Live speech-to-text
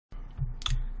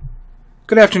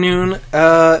Good afternoon,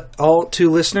 all two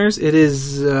listeners. It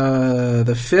is the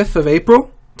 5th of April.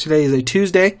 Today is a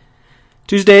Tuesday.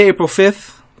 Tuesday, April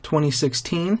 5th,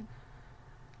 2016.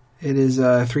 It is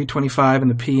 3:25 in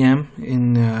the p.m.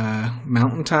 in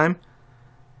Mountain Time.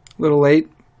 A little late,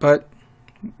 but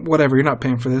whatever. You're not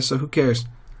paying for this, so who cares?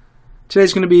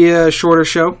 Today's going to be a shorter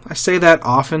show. I say that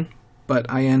often, but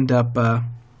I end up,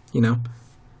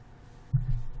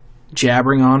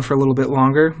 jabbering on for a little bit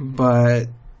longer, but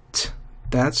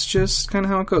that's just kind of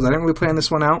how it goes. I didn't really plan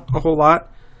this one out a whole lot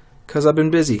because I've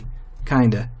been busy,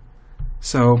 kind of.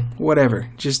 So, whatever.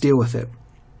 Just deal with it.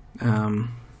 Alright,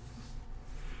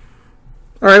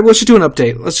 let's just do an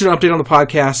update. Let's do an update on the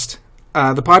podcast.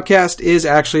 The podcast is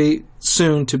actually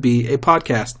soon to be a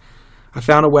podcast. I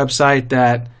found a website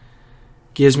that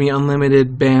gives me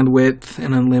unlimited bandwidth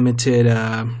and unlimited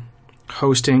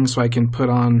hosting, so I can put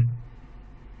on,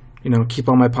 keep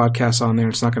all my podcasts on there.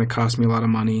 It's not going to cost me a lot of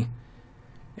money.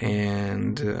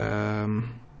 And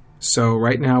so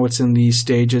right now it's in the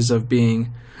stages of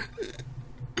being...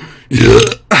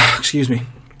 Excuse me.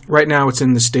 Right now it's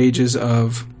in the stages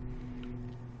of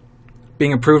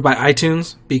being approved by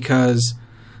iTunes, because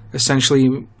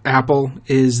essentially Apple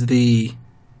is the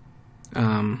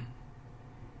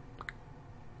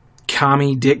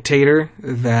commie dictator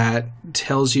that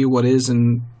tells you what is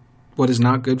and what is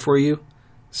not good for you.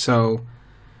 So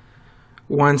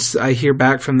once I hear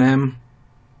back from them,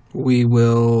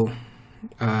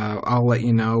 I'll let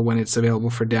you know when it's available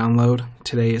for download.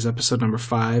 Today is episode number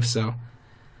 5, so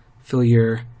fill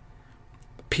your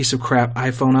piece of crap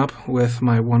iPhone up with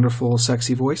my wonderful,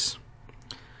 sexy voice.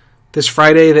 This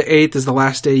Friday, the 8th, is the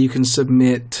last day you can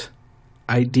submit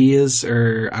ideas,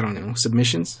 or,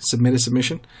 submissions. Submit a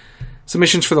submission.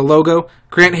 Submissions for the logo.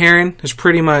 Grant Herron has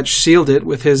pretty much sealed it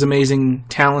with his amazing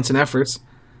talents and efforts.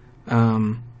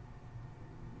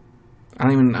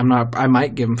 I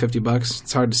might give him $50.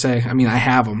 It's hard to say. I mean, I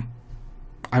have them.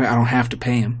 I don't have to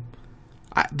pay him.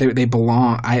 They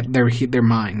belong. They're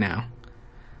mine now.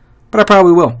 But I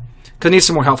probably will, because I need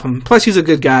some more help from him. Plus, he's a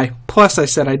good guy. Plus, I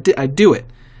said I'd do it.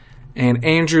 And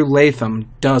Andrew Latham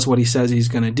does what he says he's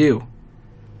going to do.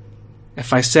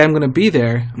 If I say I'm going to be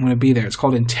there, I'm going to be there. It's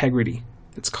called integrity.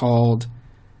 It's called,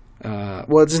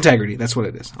 it's integrity. That's what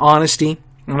it is. Honesty.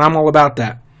 And I'm all about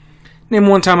that. Name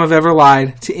one time I've ever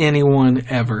lied to anyone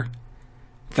ever.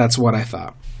 That's what I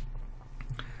thought.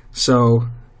 So,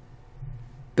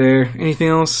 there. Anything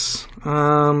else?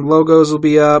 Logos will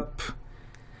be up.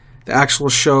 The actual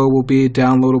show will be a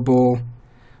downloadable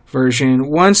version.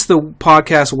 Once the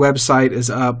podcast website is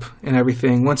up and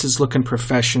everything, once it's looking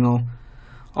professional,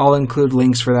 I'll include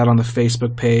links for that on the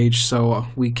Facebook page, so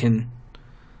we can,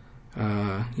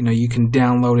 you can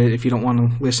download it if you don't want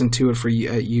to listen to it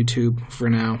at YouTube for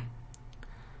now.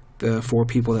 The 4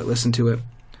 people that listen to it.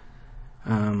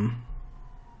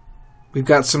 We've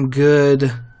got some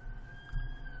good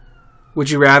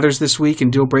Would You Rathers this week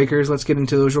and Deal Breakers. Let's get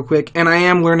into those real quick. And I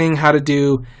am learning how to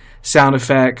do sound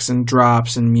effects and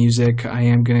drops and music. I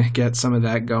am going to get some of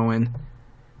that going.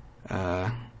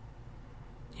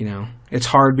 It's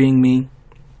hard being me.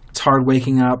 It's hard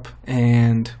waking up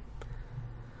and,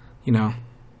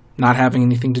 not having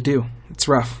anything to do. It's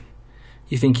rough.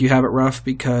 You think you have it rough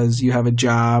because you have a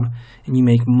job and you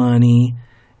make money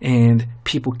and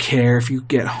people care if you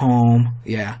get home.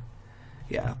 Yeah,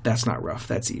 that's not rough.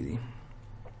 That's easy.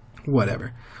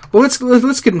 Whatever. Well,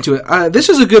 let's get into it. This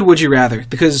is a good Would You Rather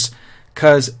because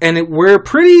we're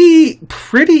pretty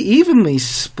evenly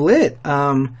split.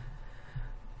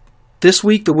 This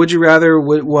week the Would You Rather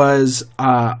was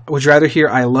would you rather hear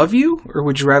I love you, or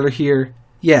would you rather hear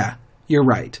yeah, you're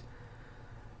right?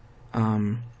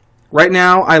 Right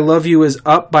now, I love you is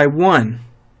up by 1.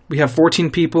 We have 14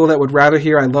 people that would rather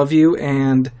hear I love you,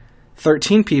 and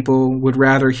 13 people would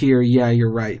rather hear yeah,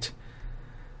 you're right.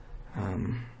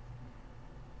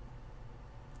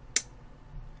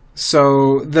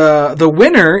 So the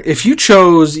winner, if you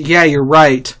chose yeah, you're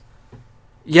right,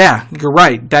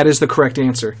 that is the correct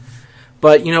answer.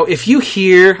 But, if you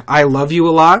hear I love you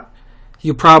a lot,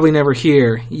 you probably never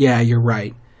hear yeah, you're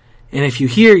right. And if you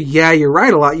hear yeah, you're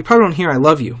right a lot, you probably don't hear I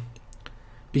love you.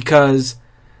 Because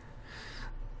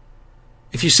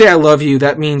if you say I love you,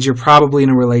 that means you're probably in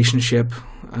a relationship.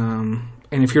 And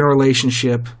if you're in a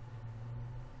relationship,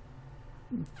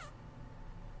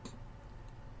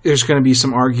 there's going to be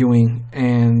some arguing.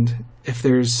 And if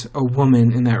there's a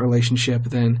woman in that relationship,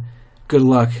 then good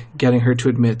luck getting her to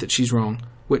admit that she's wrong.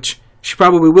 Which she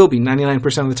probably will be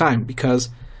 99% of the time, because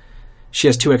she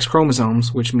has 2 X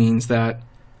chromosomes, which means that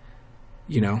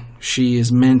she is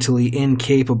mentally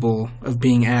incapable of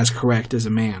being as correct as a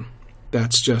man.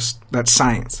 That's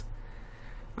science.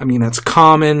 I mean, that's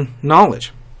common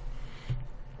knowledge.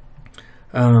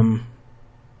 And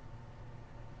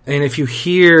if you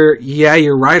hear, yeah,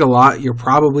 you're right a lot, you're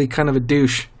probably kind of a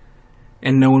douche,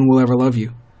 and no one will ever love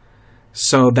you.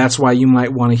 So that's why you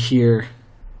might want to hear,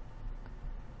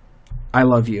 I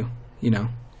love you,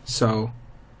 So,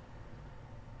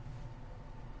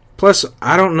 plus,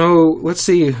 I don't know, let's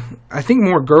see, I think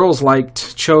more girls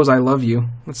chose I love you.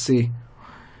 Let's see.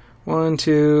 1,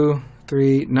 2,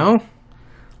 3, no?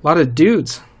 A lot of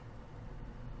dudes.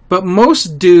 But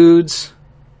most dudes,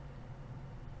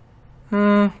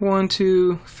 1,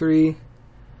 2, 3.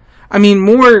 I mean,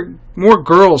 more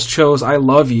girls chose I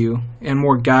love you, and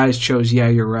more guys chose yeah,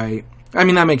 you're right. I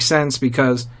mean, that makes sense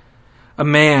because a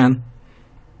man,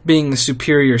 being the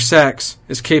superior sex,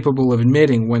 is capable of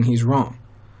admitting when he's wrong.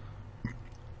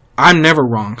 I'm never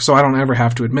wrong, so I don't ever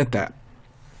have to admit that.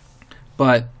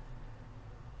 But,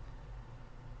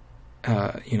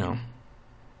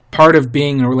 part of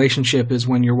being in a relationship is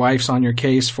when your wife's on your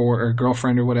case or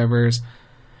girlfriend or whatever is,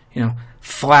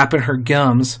 flapping her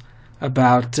gums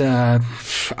about, I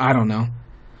don't know,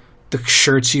 the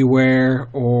shirts you wear,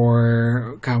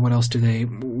 or, God, what else do they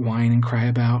whine and cry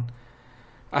about?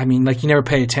 I mean, you never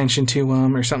pay attention to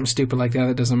them or something stupid like that.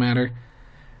 It doesn't matter.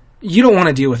 You don't want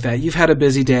to deal with that. You've had a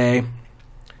busy day.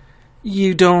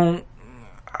 You don't...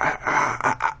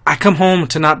 I come home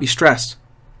to not be stressed.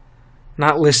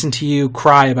 Not listen to you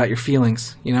cry about your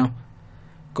feelings,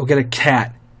 Go get a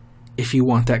cat if you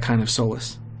want that kind of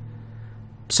solace.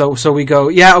 So we go,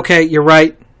 yeah, okay, you're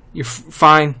right. You're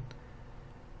fine.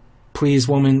 Please,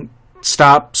 woman,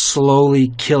 stop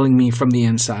slowly killing me from the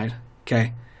inside,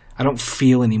 okay? I don't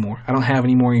feel anymore. I don't have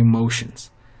any more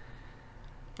emotions.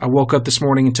 I woke up this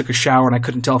morning and took a shower and I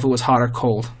couldn't tell if it was hot or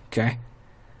cold, okay?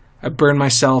 I burned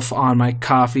myself on my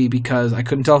coffee because I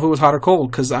couldn't tell if it was hot or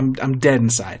cold because I'm dead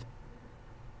inside.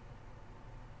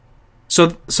 So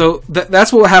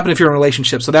that's what will happen if you're in a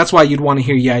relationship. So that's why you'd want to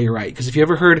hear, yeah, you're right. Because if you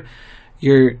ever heard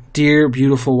your dear,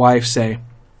 beautiful wife say,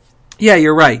 yeah,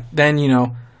 you're right, then,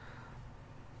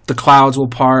 the clouds will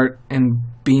part and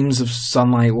beams of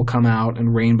sunlight will come out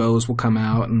and rainbows will come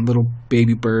out and little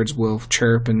baby birds will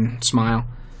chirp and smile.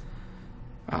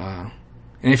 And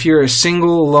if you're a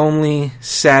single, lonely,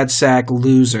 sad sack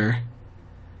loser,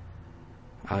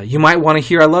 you might want to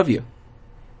hear I love you.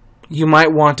 You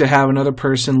might want to have another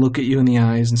person look at you in the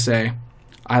eyes and say,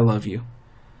 I love you.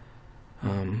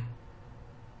 And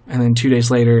then 2 days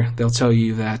later, they'll tell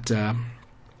you that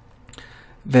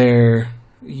they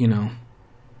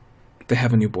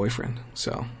have a new boyfriend.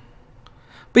 So,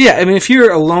 but yeah, I mean, if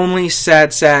you're a lonely,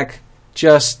 sad sack,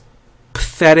 just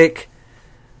pathetic,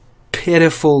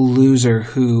 pitiful loser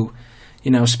who,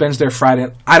 spends their Friday...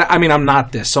 I mean, I'm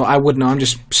not this, so I wouldn't know. I'm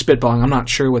just spitballing. I'm not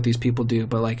sure what these people do,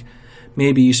 but,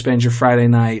 maybe you spend your Friday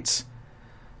nights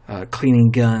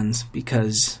cleaning guns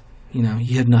because,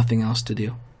 you had nothing else to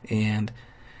do. And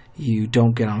you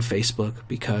don't get on Facebook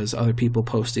because other people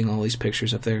posting all these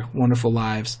pictures of their wonderful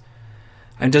lives.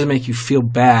 And it doesn't make you feel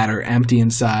bad or empty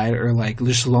inside or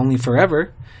just lonely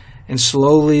forever. And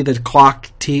slowly the clock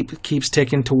keeps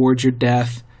ticking towards your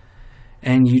death.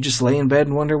 And you just lay in bed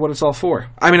and wonder what it's all for.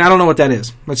 I mean, I don't know what that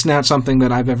is. It's not something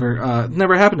that I've ever...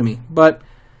 never happened to me. But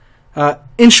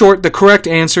in short, the correct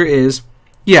answer is,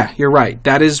 yeah, you're right.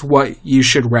 That is what you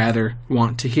should rather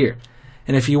want to hear.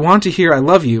 And if you want to hear I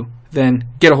love you, then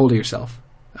get a hold of yourself.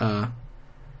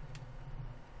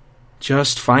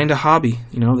 Just find a hobby,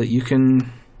 that you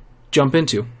can jump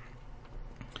into.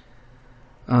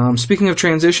 Speaking of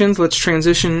transitions, let's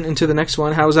transition into the next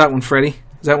one. How was that one, Freddie?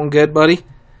 Is that one good, buddy?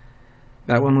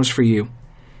 That one was for you.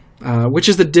 Which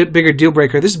is the bigger deal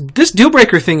breaker? This deal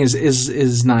breaker thing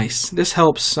is nice. This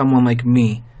helps someone like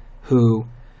me who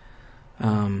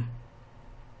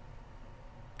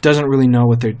doesn't really know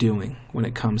what they're doing when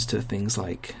it comes to things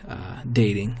like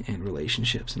dating and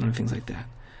relationships and other things like that.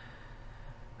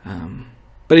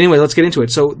 But anyway, let's get into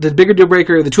it. So the bigger deal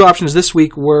breaker, the two options this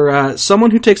week were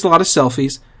someone who takes a lot of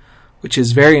selfies, which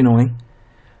is very annoying.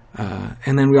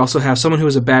 And then we also have someone who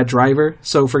is a bad driver.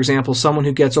 So, for example, someone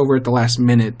who gets over at the last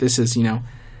minute. This is,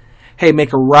 hey,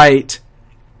 make a right,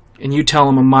 and you tell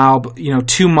them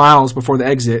 2 miles before the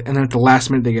exit, and then at the last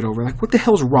minute they get over. What the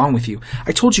hell's wrong with you?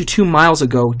 I told you 2 miles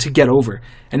ago to get over,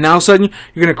 and now all of a sudden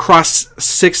you're going to cross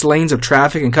 6 lanes of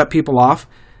traffic and cut people off?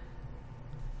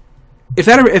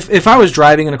 If I was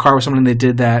driving in a car with someone and they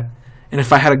did that, and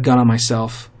if I had a gun on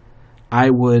myself, I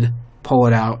would pull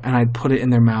it out, and I'd put it in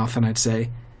their mouth, and I'd say,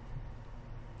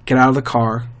 get out of the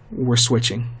car, we're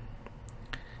switching.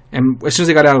 And as soon as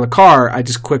they got out of the car, I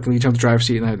just quickly jump the driver's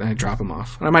seat and I drop them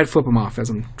off. And I might flip them off as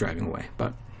I'm driving away.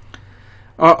 But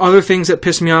other things that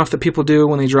piss me off that people do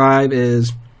when they drive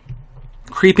is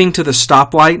creeping to the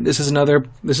stoplight. This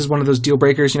is one of those deal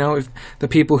breakers, if the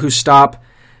people who stop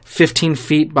 15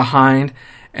 feet behind,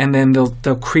 and then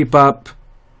they'll creep up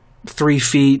 3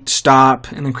 feet,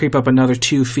 stop, and then creep up another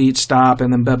 2 feet, stop,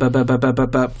 and then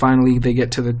finally they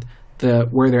get to the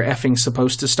where they're effing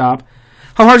supposed to stop.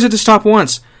 How hard is it to stop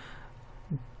once?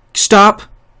 Stop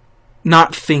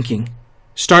not thinking.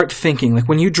 Start thinking. Like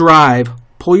when you drive,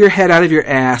 pull your head out of your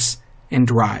ass and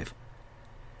drive.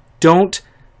 Don't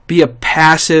be a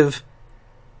passive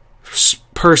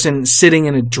person sitting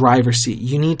in a driver's seat.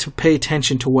 You need to pay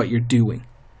attention to what you're doing.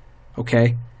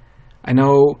 Okay? I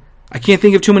know I can't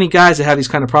think of too many guys that have these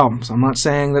kind of problems. I'm not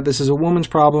saying that this is a woman's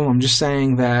problem. I'm just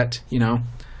saying that,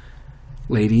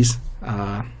 ladies,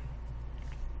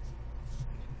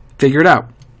 figure it out.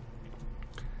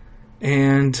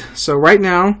 And so right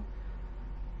now,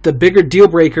 the bigger deal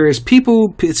breaker is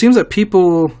people. It seems that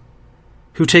people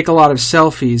who take a lot of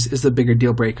selfies is the bigger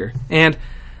deal breaker. And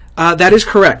that is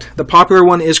correct. The popular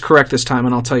one is correct this time,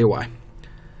 and I'll tell you why.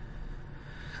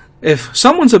 If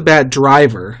someone's a bad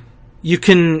driver, you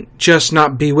can just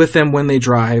not be with them when they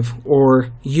drive,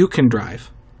 or you can drive.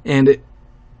 And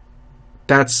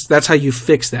that's how you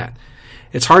fix that.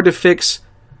 It's hard to fix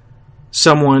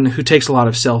someone who takes a lot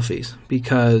of selfies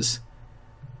because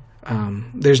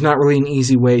there's not really an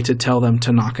easy way to tell them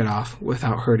to knock it off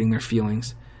without hurting their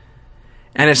feelings.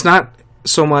 And it's not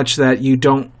so much that you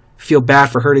don't feel bad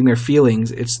for hurting their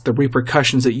feelings, it's the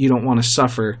repercussions that you don't want to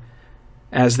suffer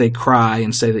as they cry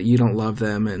and say that you don't love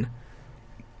them and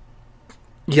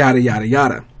yada, yada,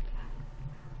 yada.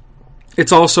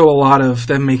 It's also a lot of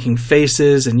them making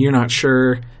faces and you're not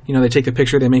sure. They take the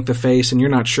picture, they make the face, and you're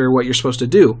not sure what you're supposed to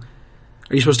do.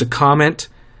 Are you supposed to comment?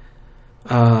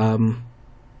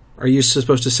 Are you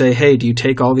supposed to say, hey, do you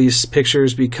take all these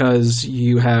pictures because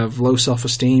you have low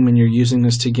self-esteem and you're using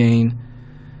this to gain,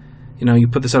 you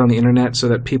put this out on the internet so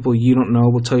that people you don't know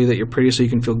will tell you that you're pretty so you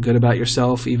can feel good about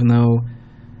yourself even though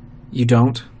you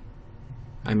don't?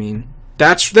 I mean,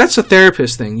 that's a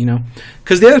therapist thing,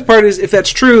 Because the other part is, if that's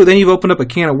true, then you've opened up a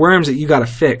can of worms that you got to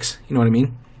fix. You know what I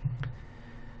mean?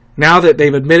 Now that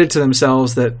they've admitted to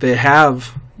themselves that they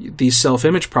have these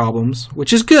self-image problems,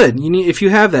 which is good. If you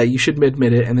have that, you should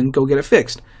admit it and then go get it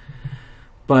fixed.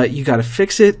 But you got to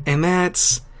fix it, and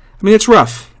it's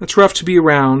rough. It's rough to be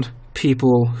around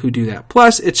people who do that.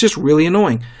 Plus, it's just really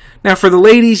annoying. Now, for the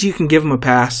ladies, you can give them a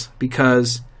pass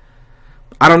because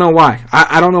I don't know why.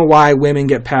 I don't know why women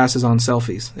get passes on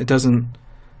selfies. It doesn't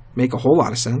make a whole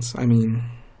lot of sense. I mean,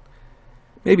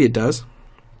 maybe it does.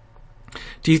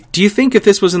 Do you think if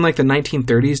this was in like the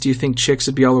 1930s, do you think chicks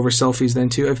would be all over selfies then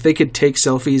too? If they could take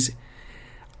selfies,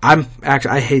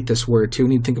 I hate this word too.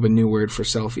 We need to think of a new word for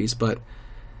selfies. But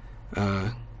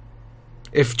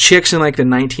if chicks in like the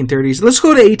 1930s, let's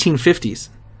go to 1850s.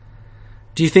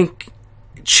 Do you think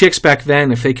chicks back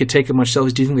then, if they could take as much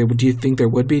selfies, do you think there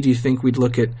would be? Do you think we'd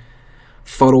look at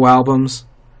photo albums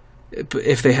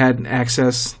if they had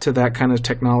access to that kind of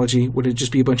technology? Would it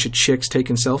just be a bunch of chicks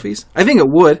taking selfies? I think it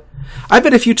would. I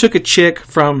bet if you took a chick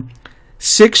from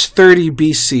 630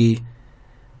 BC,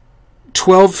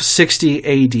 1260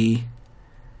 AD,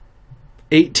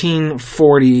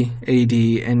 1840 AD,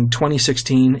 and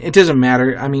 2016, it doesn't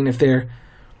matter. I mean, if they're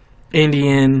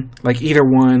Indian, like either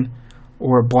one,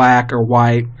 or black or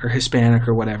white or Hispanic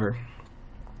or whatever,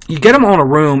 you get them all in a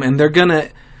room and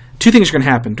two things are going to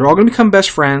happen. They're all going to become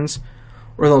best friends,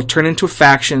 or they'll turn into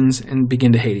factions and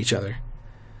begin to hate each other.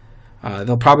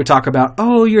 They'll probably talk about,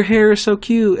 oh, your hair is so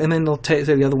cute, and then they'll say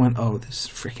to the other one, oh, this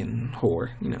freaking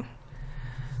whore,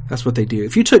 That's what they do.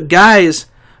 If you took guys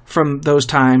from those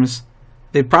times,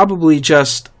 they'd probably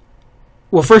just,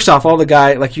 well, first off, all the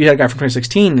guy, like you had a guy from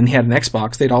 2016 and he had an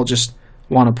Xbox, they'd all just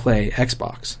want to play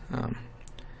Xbox.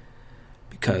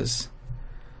 Because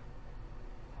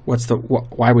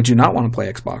why would you not want to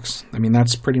play Xbox? I mean,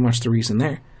 that's pretty much the reason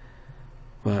there.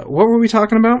 But what were we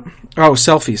talking about? Oh,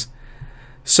 selfies.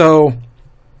 So,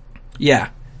 yeah.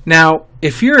 Now,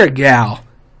 if you're a gal,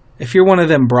 if you're one of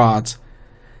them broads,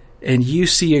 and you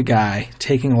see a guy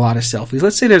taking a lot of selfies,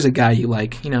 let's say there's a guy you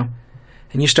like, and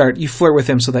you flirt with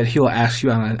him so that he'll ask you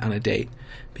on a date,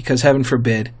 because heaven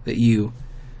forbid that you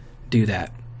do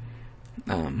that,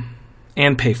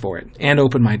 and pay for it, and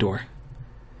open my door.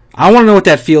 I want to know what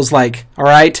that feels like,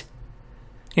 alright?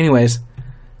 Anyways,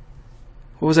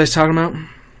 what was I talking about?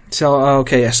 So,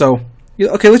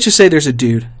 let's just say there's a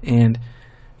dude, and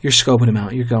you're scoping him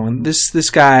out. You're going, this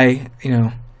guy,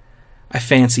 I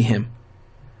fancy him.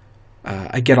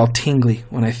 I get all tingly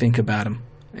when I think about him.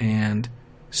 And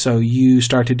so you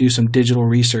start to do some digital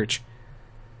research.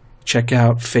 Check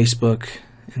out Facebook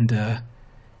and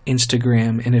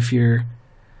Instagram. And if you're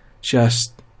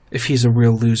just if he's a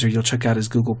real loser, you'll check out his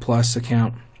Google Plus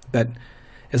account that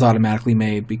is automatically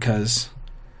made, because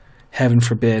heaven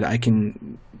forbid I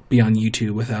can be on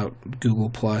YouTube without Google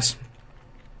Plus.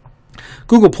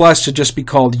 Google Plus should just be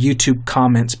called YouTube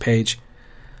comments page.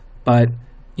 But,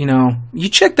 you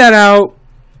check that out.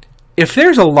 If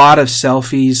there's a lot of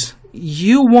selfies,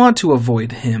 you want to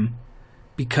avoid him,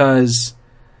 because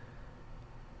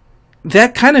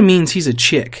that kind of means he's a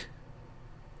chick.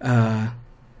 In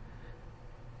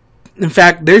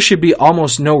fact, there should be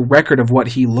almost no record of what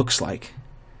he looks like.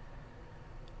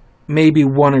 Maybe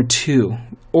one or two.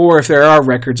 Or if there are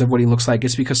records of what he looks like,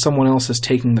 it's because someone else is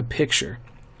taking the picture.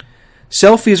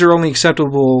 Selfies are only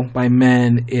acceptable by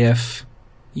men if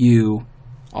it's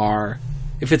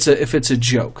a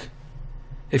joke.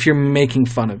 If you're making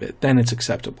fun of it, then it's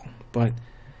acceptable. But,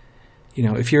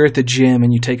 if you're at the gym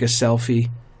and you take a selfie,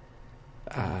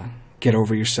 get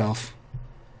over yourself.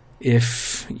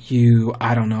 If you,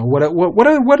 I don't know,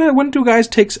 when do guys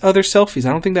take other selfies?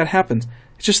 I don't think that happens.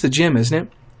 It's just the gym, isn't it?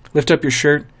 Lift up your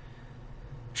shirt,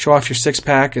 show off your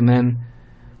six-pack, and then,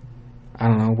 I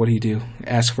don't know, what do?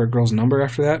 Ask for a girl's number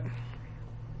after that?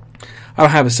 I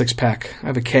don't have a six-pack. I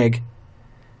have a keg.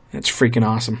 It's freaking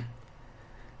awesome.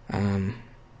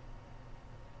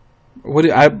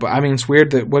 It's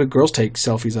weird that what do girls take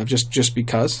selfies of just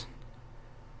because?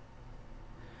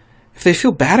 If they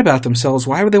feel bad about themselves,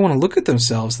 why would they want to look at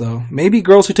themselves, though? Maybe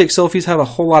girls who take selfies have a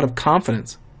whole lot of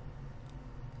confidence.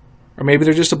 Or maybe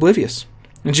they're just oblivious.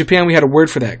 In Japan, we had a word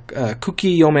for that,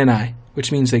 kuki yomenai,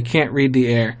 which means they can't read the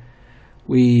air.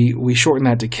 We shorten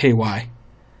that to KY.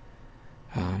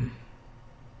 And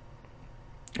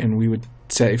we would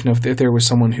say, if there was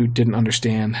someone who didn't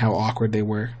understand how awkward they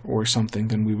were or something,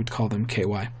 then we would call them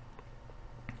KY.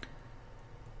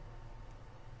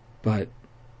 But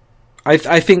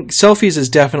I think selfies is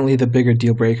definitely the bigger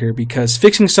deal breaker, because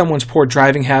fixing someone's poor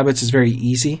driving habits is very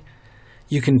easy.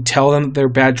 You can tell them they're a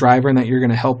bad driver and that you're going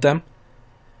to help them.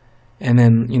 And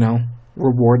then,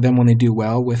 reward them when they do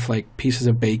well with like pieces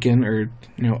of bacon or,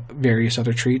 various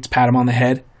other treats. Pat them on the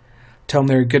head. Tell them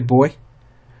they're a good boy.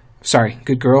 Sorry,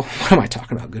 good girl. What am I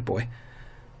talking about? Good boy.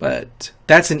 But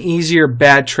that's an easier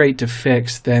bad trait to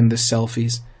fix than the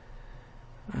selfies.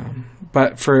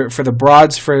 But for the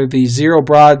broads, for the zero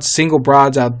broads, single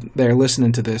broads out there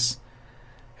listening to this,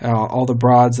 all the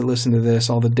broads that listen to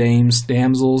this, all the dames,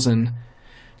 damsels, and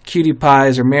cutie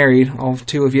pies are married, all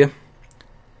two of you.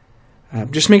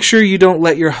 Just make sure you don't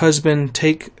let your husband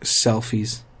take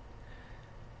selfies.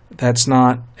 That's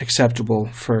not acceptable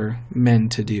for men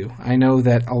to do. I know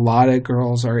that a lot of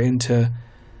girls are into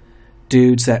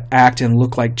dudes that act and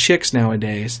look like chicks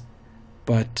nowadays,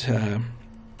 but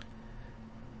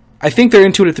I think they're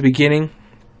into it at the beginning.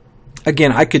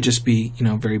 Again, I could just be,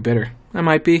 very bitter. I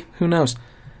might be. Who knows?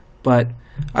 But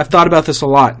I've thought about this a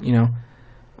lot,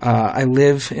 I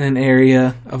live in an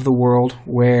area of the world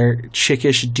where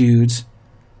chickish dudes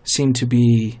seem to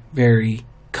be very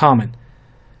common.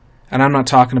 And I'm not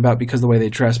talking about because of the way they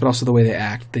dress, but also the way they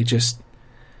act. They just,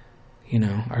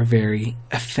 are very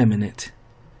effeminate.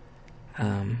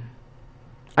 It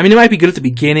might be good at the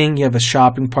beginning. You have a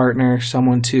shopping partner,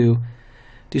 someone to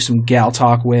do some gal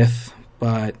talk with,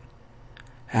 but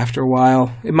after a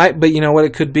while, it might, but you know what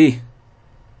it could be?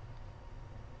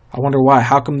 I wonder why.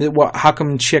 How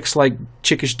come chicks like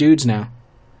chickish dudes now?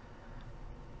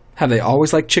 Have they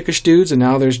always liked chickish dudes, and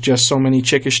now there's just so many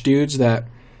chickish dudes that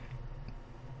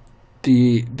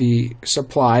the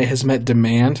supply has met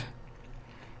demand,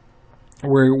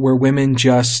 where women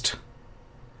just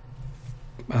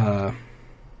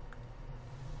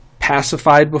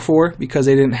pacified before because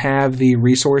they didn't have the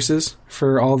resources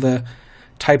for all the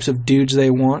types of dudes they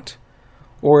want?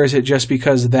 Or is it just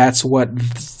because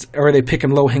or are they picking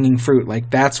low-hanging fruit?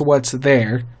 Like, that's what's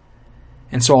there,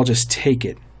 and so I'll just take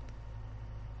it.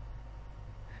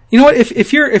 You know what?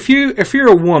 If you're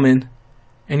a woman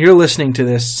and you're listening to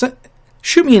this,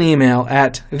 shoot me an email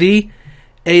at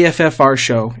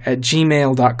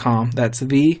theaffrshow@gmail.com. That's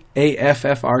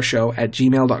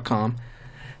theaffrshow@gmail.com.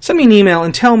 Send me an email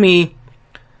and tell me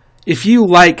if you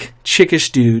like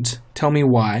chickish dudes. Tell me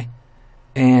why.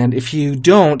 And if you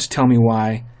don't, tell me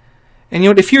why. And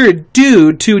if you're a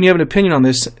dude, too, and you have an opinion on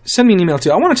this, send me an email,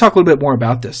 too. I want to talk a little bit more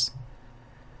about this.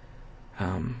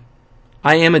 I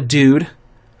am a dude.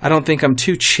 I don't think I'm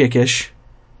too chickish.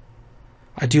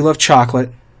 I do love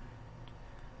chocolate.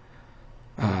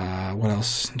 What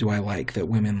else do I like that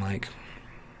women like?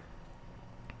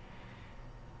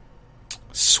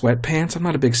 Sweatpants? I'm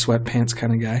not a big sweatpants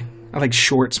kind of guy. I like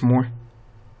shorts more.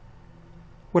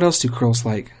 What else do girls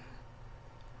like?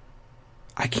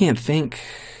 I can't think.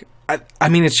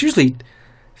 It's usually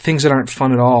things that aren't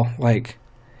fun at all. Like,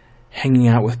 hanging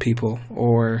out with people,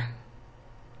 or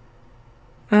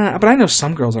but I know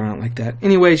some girls aren't like that.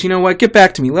 Anyways, you know what? Get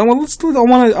back to me. Well, I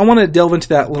want to delve into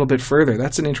that a little bit further.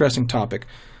 That's an interesting topic.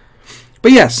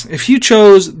 But yes, if you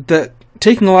chose that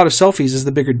taking a lot of selfies is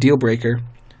the bigger deal breaker,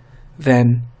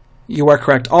 then you are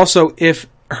correct. Also, if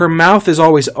her mouth is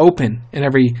always open in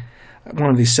every one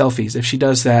of these selfies, if she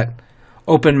does that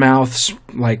open mouth,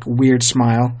 like weird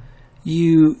smile,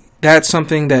 that's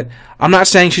something that, I'm not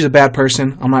saying she's a bad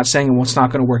person. I'm not saying it's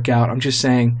not going to work out. I'm just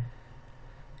saying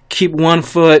keep one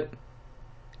foot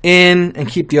in and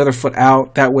keep the other foot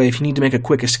out. That way, if you need to make a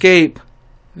quick escape,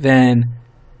 then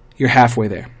you're halfway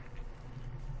there.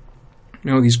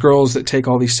 You know, these girls that take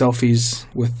all these selfies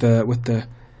with the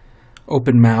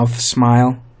open mouth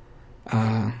smile,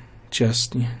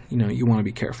 just, you know, you want to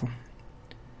be careful.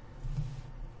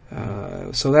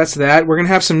 So that's that. We're gonna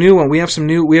have some new ones. We have some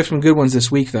good ones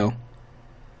this week, though.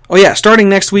 Oh yeah, starting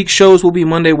next week, shows will be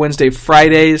Monday, Wednesday,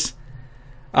 Fridays.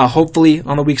 Hopefully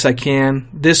on the weeks I can.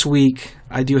 This week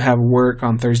I do have work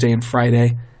on Thursday and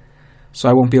Friday, so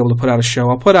I won't be able to put out a show.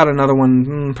 I'll put out another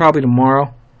one probably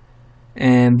tomorrow,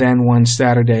 and then one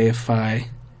Saturday if I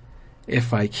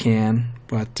can.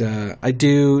 But I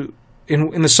do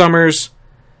in the summers.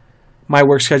 My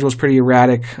work schedule is pretty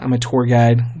erratic. I'm a tour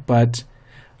guide, but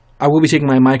I will be taking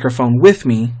my microphone with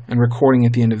me and recording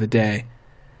at the end of the day.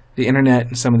 The internet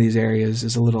in some of these areas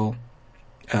is a little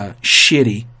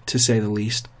shitty, to say the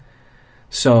least.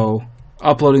 So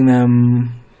uploading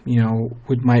them, you know,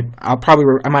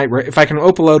 if I can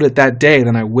upload it that day,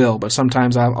 then I will. But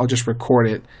sometimes I'll just record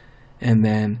it and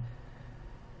then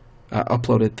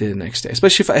upload it the next day.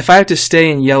 Especially if I have to stay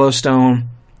in Yellowstone,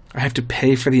 I have to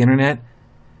pay for the internet,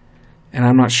 and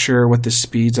I'm not sure what the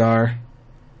speeds are.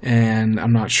 And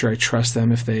I'm not sure I trust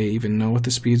them if they even know what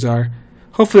the speeds are.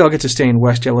 Hopefully I'll get to stay in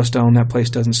West Yellowstone. That place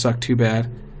doesn't suck too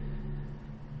bad.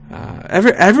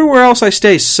 Everywhere else I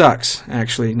stay sucks,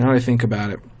 actually, now that I think about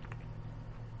it.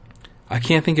 I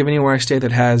can't think of anywhere I stay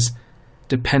that has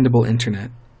dependable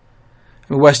internet.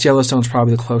 I mean, West Yellowstone's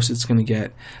probably the closest it's going to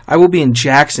get. I will be in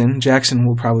Jackson. Jackson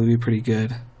will probably be pretty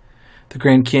good. The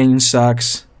Grand Canyon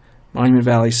sucks. Monument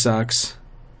Valley sucks.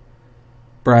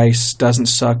 Bryce doesn't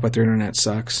suck, but their internet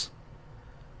sucks.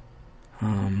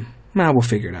 We'll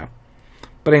figure it out.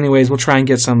 But anyways, we'll try and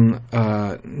get some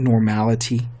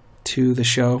normality to the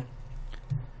show.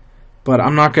 But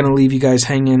I'm not going to leave you guys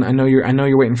hanging. I know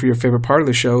you're waiting for your favorite part of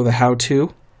the show, the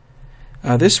how-to.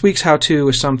 This week's how-to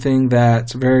is something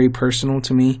that's very personal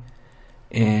to me,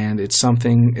 and it's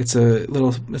something that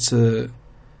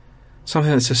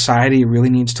society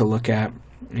really needs to look at,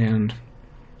 and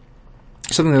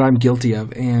something that I'm guilty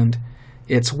of, and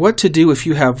it's what to do if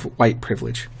you have white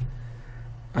privilege.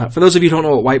 For those of you who don't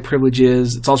know what white privilege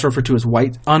is, it's also referred to as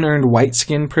unearned white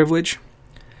skin privilege.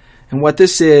 And what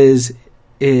this is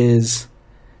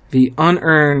the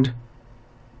unearned,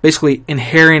 basically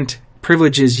inherent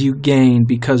privileges you gain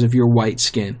because of your white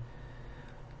skin.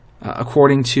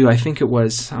 According to,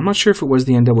 I'm not sure if it was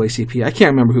the NAACP, I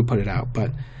can't remember who put it out,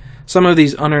 but some of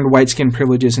these unearned white skin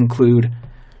privileges include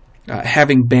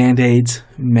having Band-Aids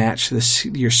match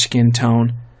your skin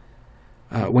tone.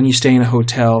 When you stay in a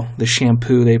hotel, the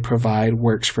shampoo they provide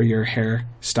works for your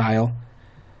hairstyle,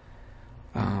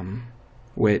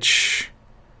 which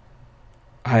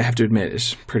I have to admit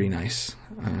is pretty nice.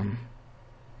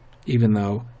 Even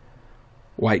though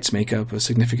whites make up a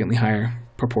significantly higher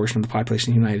proportion of the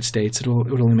population of the United States, it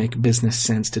would only make business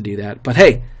sense to do that. But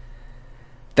hey,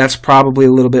 that's probably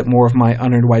a little bit more of my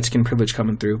unearned white skin privilege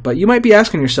coming through. But you might be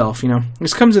asking yourself,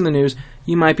 this comes in the news,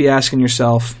 you might be asking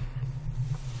yourself,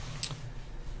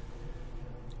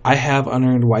 I have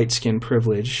unearned white skin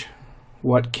privilege.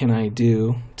 What can I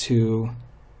do to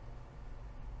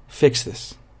fix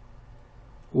this?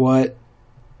 What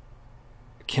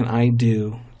can I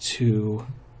do to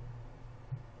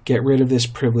get rid of this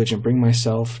privilege and bring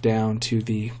myself down to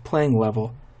the playing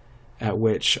level at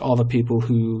which all the people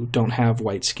who don't have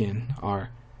white skin are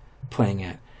playing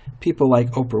at? People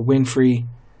like Oprah Winfrey,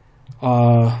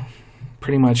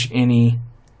 pretty much any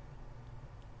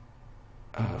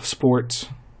sports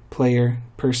player,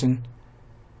 person,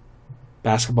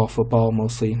 basketball, football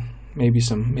mostly, maybe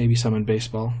some in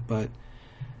baseball, but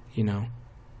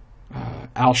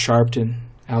Al Sharpton,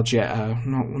 it's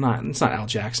not Al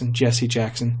Jackson, Jesse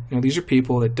Jackson. These are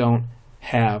people that don't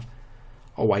have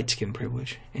a white skin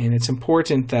privilege, and it's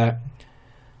important that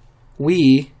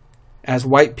we, as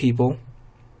white people,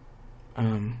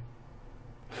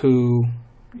 who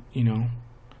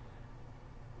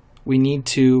we need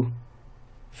to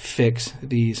fix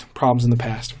these problems in the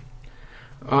past.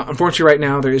 Unfortunately, right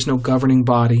now, there is no governing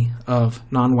body of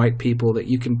non-white people that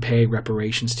you can pay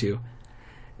reparations to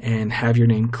and have your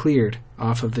name cleared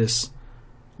off of this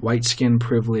white skin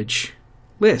privilege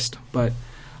list. But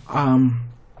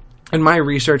in my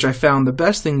research, I found the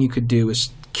best thing you could do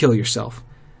is kill yourself.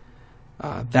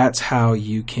 That's how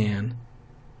you can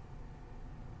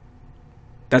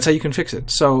fix it.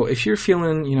 So if you're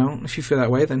feeling, if you feel that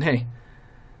way, then hey,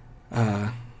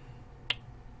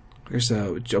 there's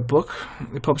a book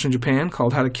they published in Japan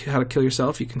called How to Kill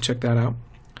Yourself. You can check that out.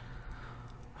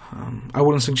 I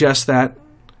wouldn't suggest that.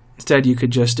 Instead, you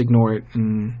could just ignore it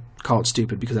and call it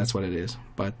stupid, because that's what it is.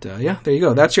 But yeah, there you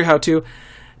go. That's your how-to.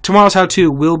 Tomorrow's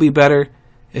how-to will be better.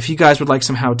 If you guys would like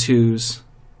some how-tos,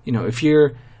 if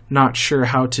you're not sure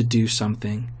how to do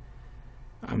something,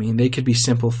 I mean, they could be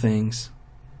simple things.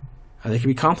 They could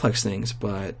be complex things,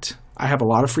 but I have a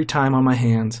lot of free time on my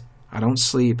hands. I don't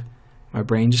sleep. My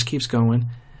brain just keeps going.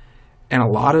 And a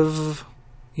lot of,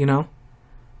 the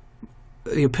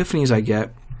epiphanies I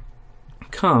get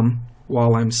come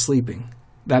while I'm sleeping.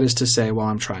 That is to say, while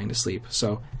I'm trying to sleep.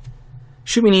 So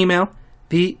shoot me an email,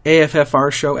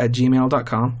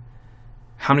 theaffrshow@gmail.com.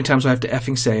 How many times do I have to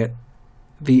effing say it?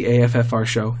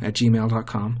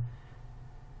 theaffrshow@gmail.com.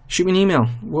 Shoot me an email.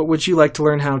 What would you like to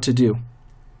learn how to do?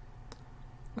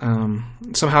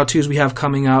 Some how-tos we have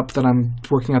coming up that I'm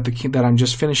working out, that I'm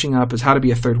just finishing up, is how to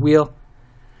be a third wheel,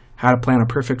 how to plan a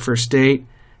perfect first date,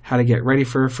 how to get ready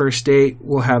for a first date.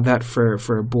 We'll have that for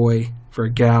a boy, for a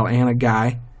gal, and a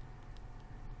guy.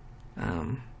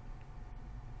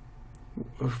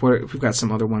 We've got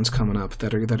some other ones coming up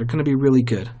that are going to be really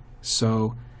good.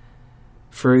 So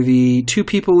for the 2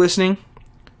 people listening,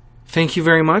 thank you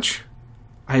very much.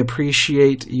 I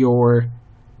appreciate your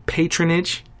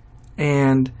patronage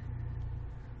and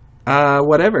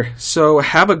whatever. So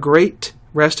have a great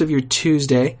rest of your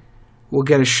Tuesday. We'll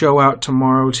get a show out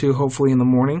tomorrow too, hopefully in the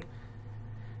morning.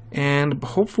 And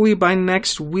hopefully by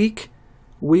next week,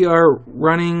 we are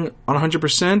running on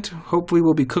 100%. Hopefully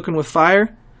we'll be cooking with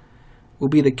fire. We'll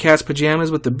be the cat's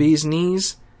pajamas with the bee's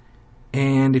knees.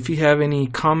 And if you have any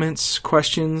comments,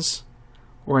 questions,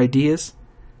 or ideas,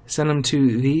 send them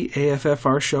to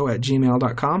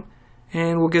theaffrshow@gmail.com,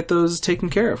 and we'll get those taken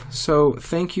care of. So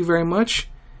thank you very much.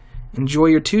 Enjoy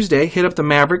your Tuesday. Hit up the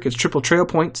Maverick. It's Triple Trail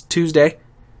Points Tuesday.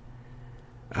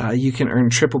 You can earn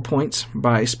triple points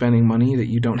by spending money that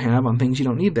you don't have on things you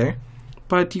don't need there,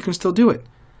 but you can still do it.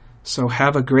 So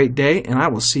have a great day, and I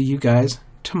will see you guys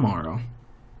tomorrow.